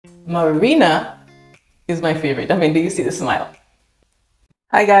Marina is my favorite. I mean, do you see the smile?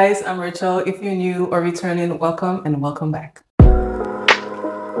 Hi guys, I'm Rachel. If you're new or returning, welcome and welcome back.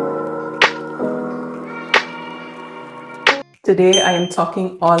 Today I am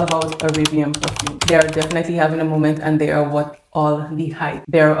talking all about Arabian perfume. They are definitely having a moment and they are what all the hype.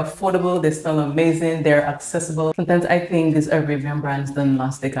 They're affordable, they smell amazing, they're accessible. Sometimes I think these Arabian brands done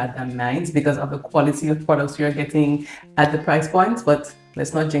lost their goddamn minds because of the quality of products you're getting at the price points, but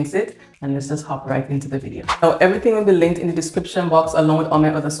let's not jinx it and let's just hop right into the video. Now, everything will be linked in the description box along with all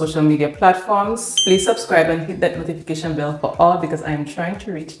my other social media platforms. Please subscribe and hit that notification bell for all because I am trying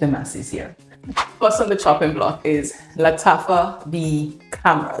to reach the masses here. First on the chopping block is Lattafa B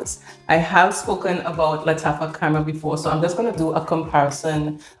cameras. I have spoken about Lattafa camera before, so I'm just going to do a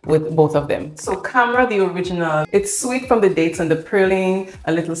comparison with both of them. So camera, the original, it's sweet from the dates and the praline,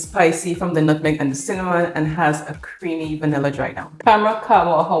 a little spicy from the nutmeg and the cinnamon, and has a creamy vanilla dry down. Camera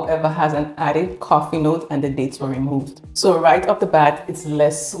Kawa, however, has an added coffee note and the dates were removed. So right off the bat, it's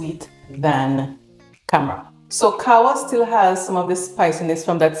less sweet than Camera. So Kawa still has some of the spiciness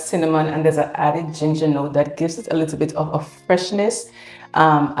from that cinnamon and there's an added ginger note that gives it a little bit of a freshness.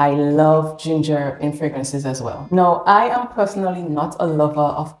 I love ginger in fragrances as well. Now, I am personally not a lover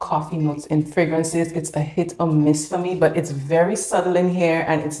of coffee notes in fragrances. It's a hit or miss for me, but it's very subtle in here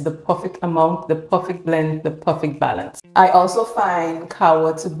and it's the perfect amount, the perfect blend, the perfect balance. I also find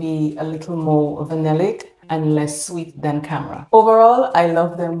Kawa to be a little more vanillic and less sweet than Camera. Overall, I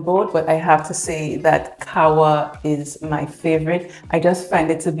love them both, but I have to say that Kawa is my favorite. I just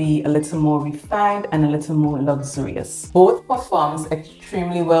find it to be a little more refined and a little more luxurious. Both performs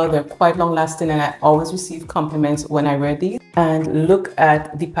extremely well. They're quite long lasting and I always receive compliments when I wear these. And look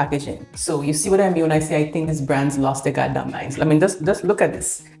at the packaging. So you see what I mean when I say I think these brands lost their goddamn minds. I mean, just look at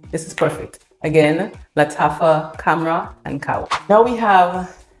this. This is perfect. Again, Lattafa, Camera, and Kawa. Now we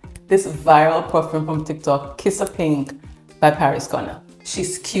have this viral perfume from TikTok, Kiss a Pink by Paris Connor.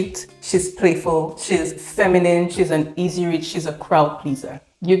 She's cute, she's playful, she's feminine, she's an easy reach, she's a crowd pleaser.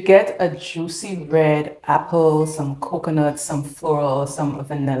 You get a juicy red apple, some coconut, some floral, some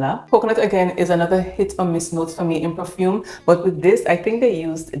vanilla. Coconut again is another hit or miss note for me in perfume, but with this, I think they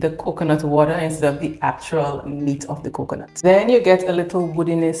used the coconut water instead of the actual meat of the coconut. Then you get a little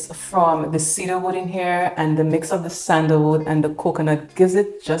woodiness from the cedar wood in here, and the mix of the sandalwood and the coconut gives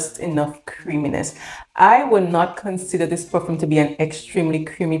it just enough creaminess. I would not consider this perfume to be an extremely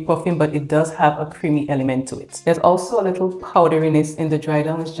creamy perfume, but it does have a creamy element to it. There's also a little powderiness in the dry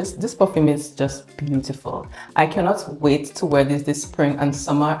down. It's just, this perfume is just beautiful. I cannot wait to wear this spring and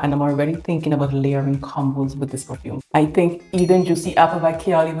summer, and I'm already thinking about layering combos with this perfume. I think Eden Juicy Apple by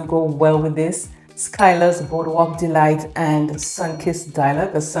Kiali will go well with this. Skylar's Boardwalk Delight and Sunkissed Dahlia,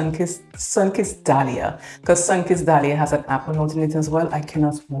 because Sunkissed Dahlia has an apple note in it as well. I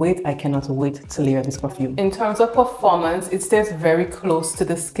cannot wait to layer this perfume. In terms of performance, it stays very close to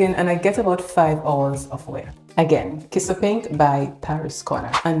the skin and I get about 5 hours of wear. Again, Kiss a Pink by Paris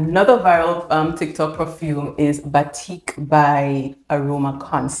Connor. Another viral TikTok perfume is Batik by Aroma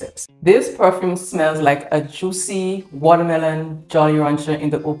Concepts. This perfume smells like a juicy watermelon Jolly Rancher in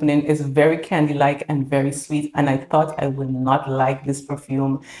the opening. It's very candy-like and very sweet, and I thought I would not like this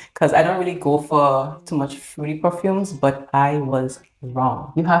perfume because I don't really go for too much fruity perfumes, but I was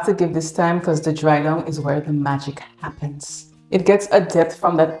wrong. You have to give this time because the dry down is where the magic happens. It gets a depth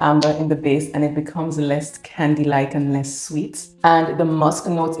from that amber in the base and it becomes less candy-like and less sweet. And the musk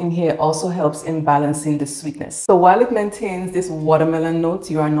note in here also helps in balancing the sweetness. So while it maintains this watermelon note,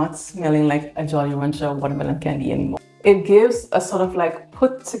 you are not smelling like a Jolly Rancher watermelon candy anymore. It gives a sort of like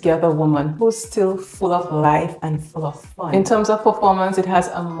put together woman who's still full of life and full of fun. In terms of performance, it has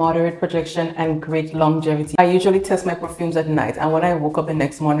a moderate projection and great longevity. I usually test my perfumes at night, and when I woke up the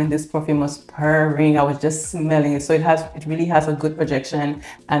next morning, this perfume was purring. I was just smelling it. So it really has a good projection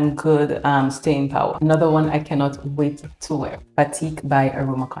and good staying power. Another one I cannot wait to wear. Batik by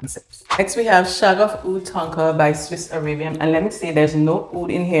Aroma Concepts. Next we have Shag of Oud Tonka by Swiss Arabian. And let me say there's no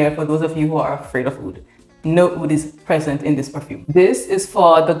oud in here for those of you who are afraid of oud. No oud is present in this perfume. This is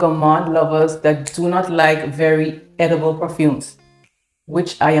for the gourmand lovers that do not like very edible perfumes,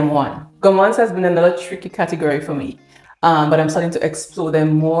 which I am one. Gourmands has been another tricky category for me. But I'm starting to explore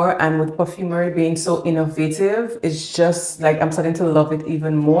them more, and with perfumery being so innovative, it's just like I'm starting to love it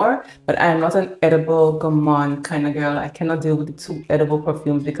even more. But I am not an edible gourmand kind of girl. I cannot deal with the too edible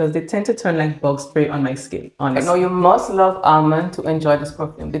perfumes because they tend to turn like bug spray on my skin, honestly. Now you must love almond to enjoy this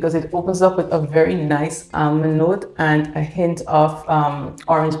perfume because it opens up with a very nice almond note and a hint of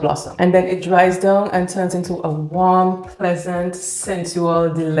orange blossom, and then it dries down and turns into a warm, pleasant,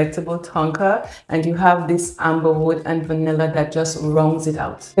 sensual, delectable tonka, and you have this amberwood and vanilla that just rounds it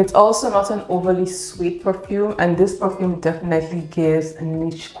out. It's also not an overly sweet perfume, and this perfume definitely gives a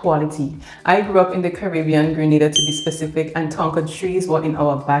niche quality. I grew up in the Caribbean, Grenada to be specific, and tonka trees were in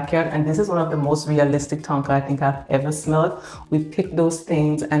our backyard, and this is one of the most realistic tonka I think I've ever smelled. We pick those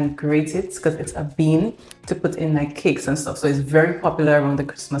things and grate it because it's a bean to put in like cakes and stuff. So it's very popular around the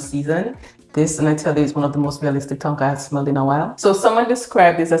Christmas season. This, and I tell you, is one of the most realistic tonka I've smelled in a while. So someone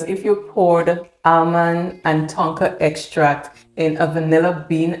described this as if you poured almond and tonka extract in a vanilla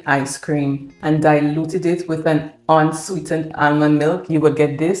bean ice cream and diluted it with an unsweetened almond milk, you would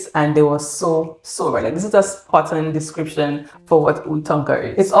get this, and they were so right. Like, this is a spot on description for what oud tonka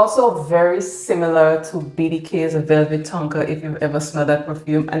is. It's also very similar to BDK's Velvet Tonka, if you've ever smelled that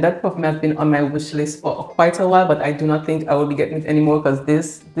perfume, and that perfume has been on my wish list for quite a while, but I do not think I will be getting it anymore because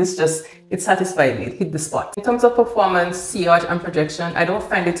this just, it satisfied me. It hit the spot. In terms of performance, sillage, and projection, I don't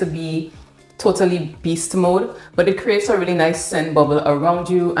find it to be totally beast mode, but it creates a really nice scent bubble around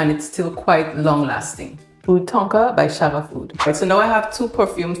you, and it's still quite long lasting. Oud Tonka by Shava Food. Right, so now I have two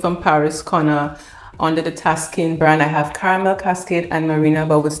perfumes from Paris Corner under the Taskin brand. I have Caramel Cascade and Marina,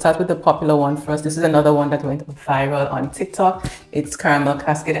 but we'll start with the popular one first. This is another one that went viral on TikTok. It's Caramel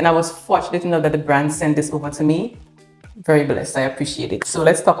Cascade, and I was fortunate enough that the brand sent this over to me. Very blessed, I appreciate it. So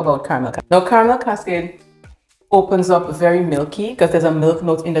let's talk about Caramel Cascade. Now, Caramel Cascade opens up very milky because there's a milk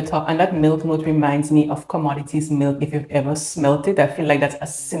note in the top, and that milk note reminds me of Commodities milk. If you've ever smelt it, I feel like that's a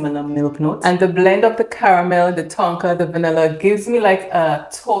similar milk note. And the blend of the caramel, the tonka, the vanilla gives me like a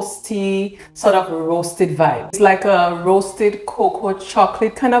toasty sort of roasted vibe. It's like a roasted cocoa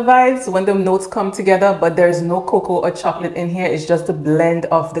chocolate kind of vibes when the notes come together, but there's no cocoa or chocolate in here. It's just the blend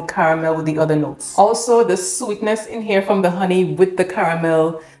of the caramel with the other notes. Also, the sweetness in here from the honey with the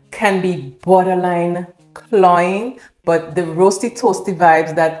caramel can be borderline cloying, but the roasty toasty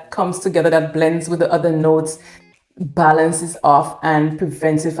vibes that comes together, that blends with the other notes, balances off and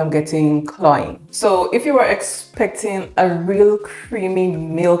prevents it from getting cloying. So if you were expecting a real creamy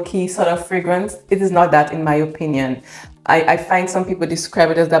milky sort of fragrance, it is not that, in my opinion. I find some people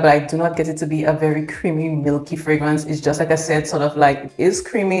describe it as that, but I do not get it to be a very creamy, milky fragrance. It's just, like I said, sort of like, it is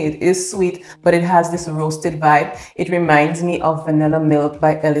creamy, it is sweet, but it has this roasted vibe. It reminds me of Vanilla Milk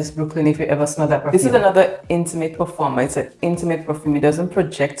by Ellis Brooklyn, if you ever smell that perfume. This is another intimate perfumer. It's an intimate perfume. It doesn't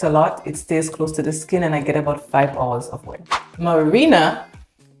project a lot. It stays close to the skin, and I get about 5 hours of wear. Marina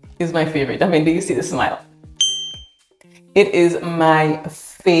is my favorite. I mean, do you see the smile? It is my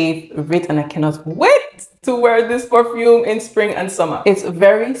favorite, and I cannot wait to wear this perfume in spring and summer. It's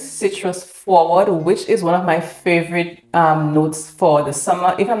very citrus forward, which is one of my favorite notes for the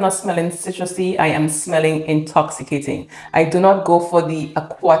summer. If I'm not smelling citrusy, I am smelling intoxicating. I do not go for the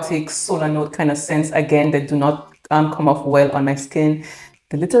aquatic solar note kind of scents. Again, they do not come off well on my skin.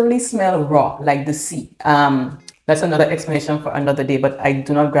 They literally smell raw, like the sea. That's another explanation for another day, but I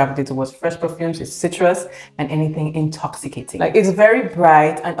do not gravitate towards fresh perfumes. It's citrus and anything intoxicating. Like, it's very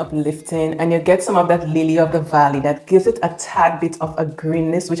bright and uplifting, and you get some of that lily of the valley that gives it a tad bit of a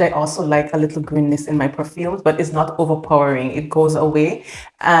greenness, which I also like, a little greenness in my perfumes, but it's not overpowering. It goes away,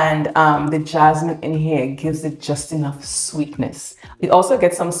 and the jasmine in here gives it just enough sweetness. It also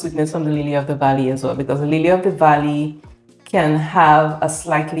gets some sweetness from the lily of the valley as well, because the lily of the valley can have a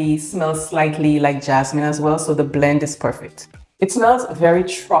smell slightly like jasmine as well, so the blend is perfect. It smells very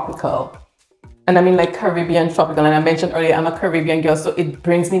tropical, and I mean like Caribbean tropical, and I mentioned earlier I'm a Caribbean girl, so it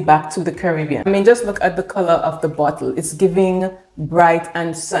brings me back to the Caribbean. I mean, just look at the color of the bottle. It's giving bright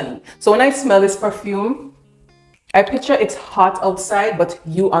and sunny. So when I smell this perfume, I picture it's hot outside, but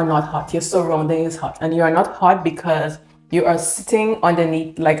you are not hot. Your surrounding is hot, and you are not hot because you are sitting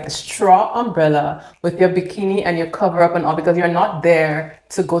underneath like a straw umbrella with your bikini and your cover up and all, because you're not there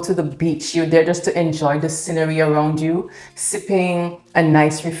to go to the beach. You're there just to enjoy the scenery around you, sipping a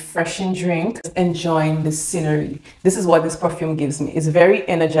nice refreshing drink, enjoying the scenery. This is what this perfume gives me. It's very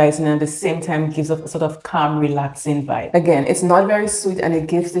energizing, and at the same time gives a sort of calm, relaxing vibe. Again, it's not very sweet, and it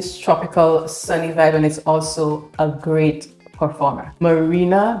gives this tropical, sunny vibe, and it's also a great performer.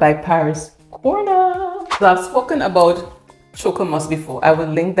 Marina by Paris Corner. So I've spoken about Chocomus before. I will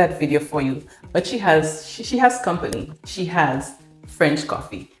link that video for you, but she has company. She has French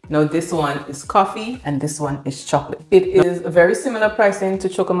coffee. Now this one is coffee and this one is chocolate. It is a very similar pricing to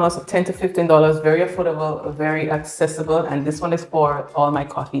Chocomus, $10 to $15, very affordable, very accessible, and this one is for all my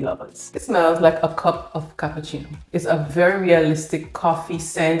coffee lovers. It smells like a cup of cappuccino. It's a very realistic coffee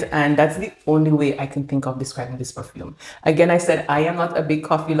scent, and that's the only way I can think of describing this perfume. Again, I said I am not a big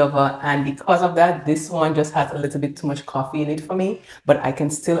coffee lover, and because of that, this one just has a little bit too much coffee in it for me, but I can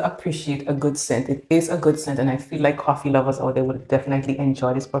still appreciate a good scent. It is a good scent, and I feel like coffee lovers out there would definitely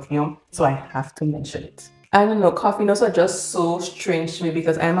enjoy this perfume, so I have to mention it. I don't know, coffee notes are just so strange to me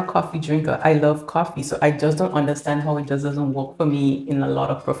because I'm a coffee drinker. I love coffee, so I just don't understand how it just doesn't work for me in a lot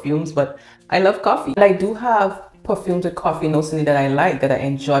of perfumes, but I love coffee. And I do have perfumes with coffee notes in it that I like, that I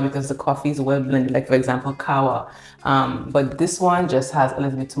enjoy because the coffee is well blended, like for example, kawa. But this one just has a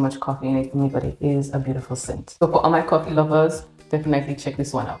little bit too much coffee in it for me, but it is a beautiful scent. So for all my coffee lovers, definitely check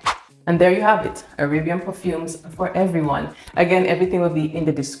this one out. And there you have it, Arabian perfumes for everyone. Again, everything will be in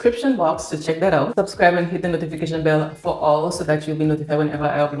the description box, so check that out. Subscribe and hit the notification bell for all so that you'll be notified whenever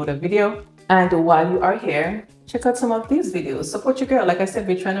I upload a video. And while you are here, check out some of these videos. Support your girl. Like I said,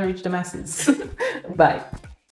 we're trying to reach the masses. Bye.